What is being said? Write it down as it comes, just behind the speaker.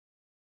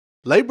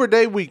Labor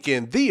Day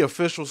weekend, the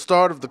official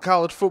start of the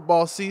college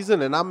football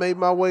season, and I made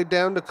my way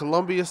down to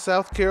Columbia,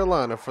 South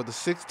Carolina for the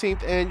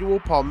 16th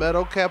annual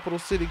Palmetto Capital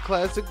City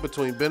Classic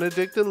between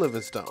Benedict and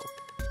Livingstone.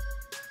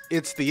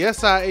 It's the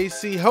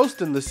SIAC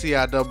hosting the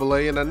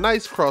CIAA in a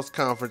nice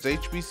cross-conference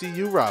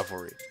HBCU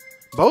rivalry.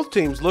 Both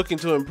teams looking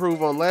to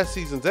improve on last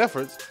season's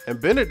efforts, and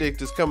Benedict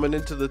is coming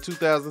into the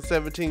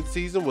 2017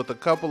 season with a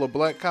couple of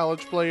Black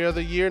College Player of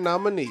the Year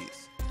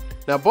nominees.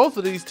 Now, both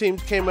of these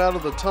teams came out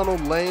of the tunnel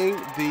laying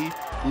the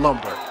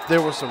lumber.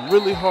 There were some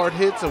really hard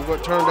hits and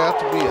what turned out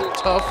to be a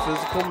tough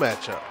physical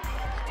matchup.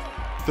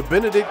 The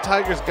Benedict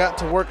Tigers got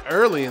to work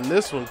early in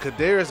this one.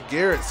 Kadarius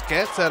Garrett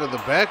scats out of the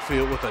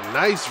backfield with a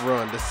nice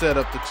run to set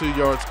up the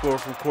 2-yard score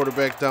from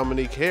quarterback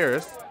Dominique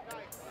Harris.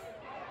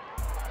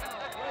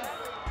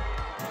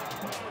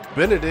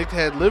 Benedict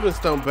had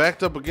Livingstone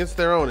backed up against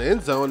their own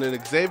end zone,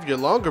 and Xavier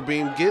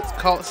Longerbeam gets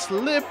caught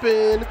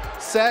slipping,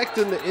 sacked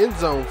in the end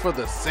zone for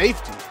the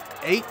safety.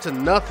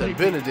 8-0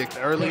 Benedict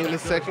early in the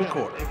second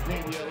quarter.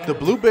 The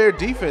Blue Bear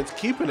defense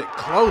keeping it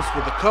close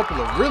with a couple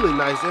of really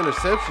nice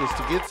interceptions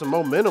to get some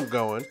momentum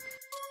going.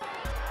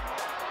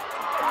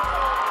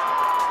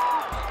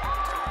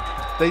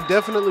 They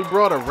definitely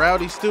brought a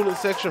rowdy student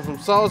section from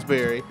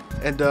Salisbury,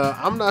 and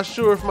I'm not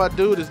sure if my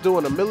dude is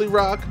doing a Millie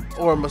Rock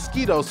or a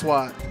mosquito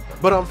swat,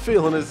 but I'm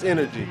feeling his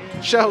energy.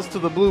 Shouts to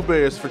the Blue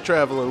Bears for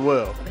traveling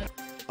well.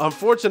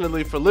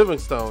 Unfortunately for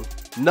Livingstone,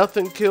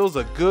 nothing kills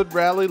a good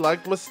rally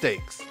like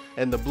mistakes,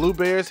 and the Blue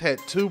Bears had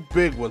two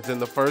big ones in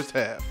the first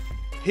half.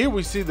 Here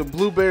we see the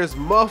Blue Bears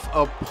muff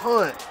a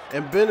punt,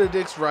 and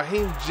Benedict's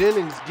Raheem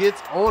Jennings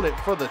gets on it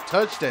for the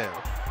touchdown.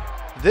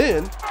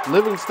 Then,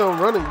 Livingstone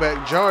running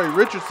back Jari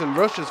Richardson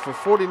rushes for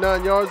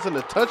 49 yards and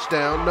a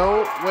touchdown. No,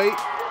 wait,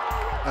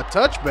 a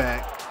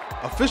touchback.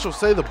 Officials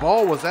say the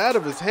ball was out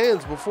of his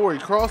hands before he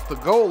crossed the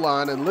goal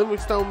line, and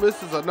Livingstone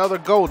misses another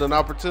golden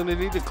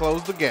opportunity to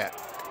close the gap.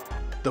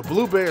 The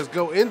Blue Bears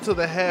go into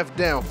the half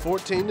down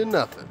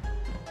 14-0.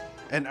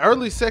 An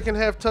early second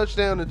half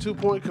touchdown and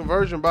 2-point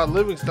conversion by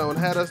Livingstone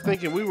had us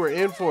thinking we were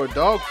in for a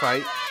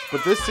dogfight,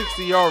 but this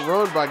 60-yard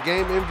run by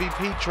game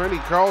MVP Trenny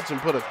Carlton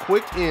put a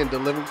quick end to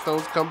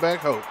Livingstone's comeback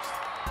hopes.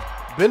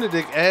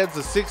 Benedict adds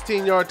a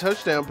 16-yard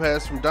touchdown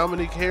pass from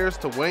Dominique Harris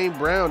to Wayne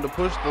Brown to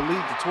push the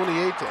lead to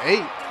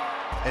 28-8.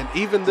 And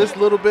even this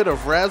little bit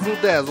of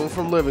razzle-dazzle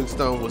from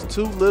Livingstone was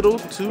too little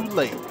too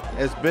late,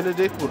 as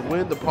Benedict would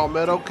win the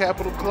Palmetto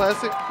Capital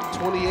Classic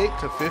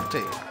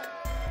 28-15.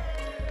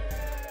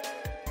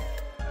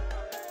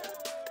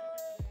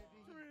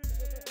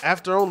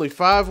 After only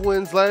 5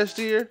 wins last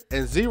year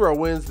and 0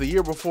 wins the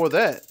year before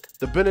that,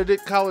 the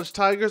Benedict College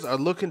Tigers are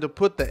looking to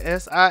put the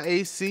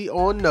SIAC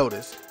on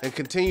notice and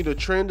continue to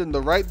trend in the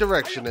right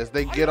direction as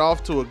they get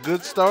off to a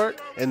good start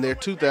in their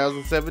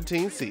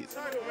 2017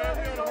 season.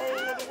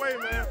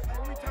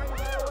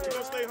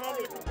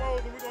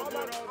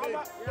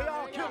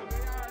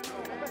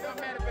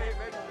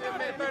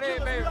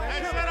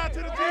 Baby.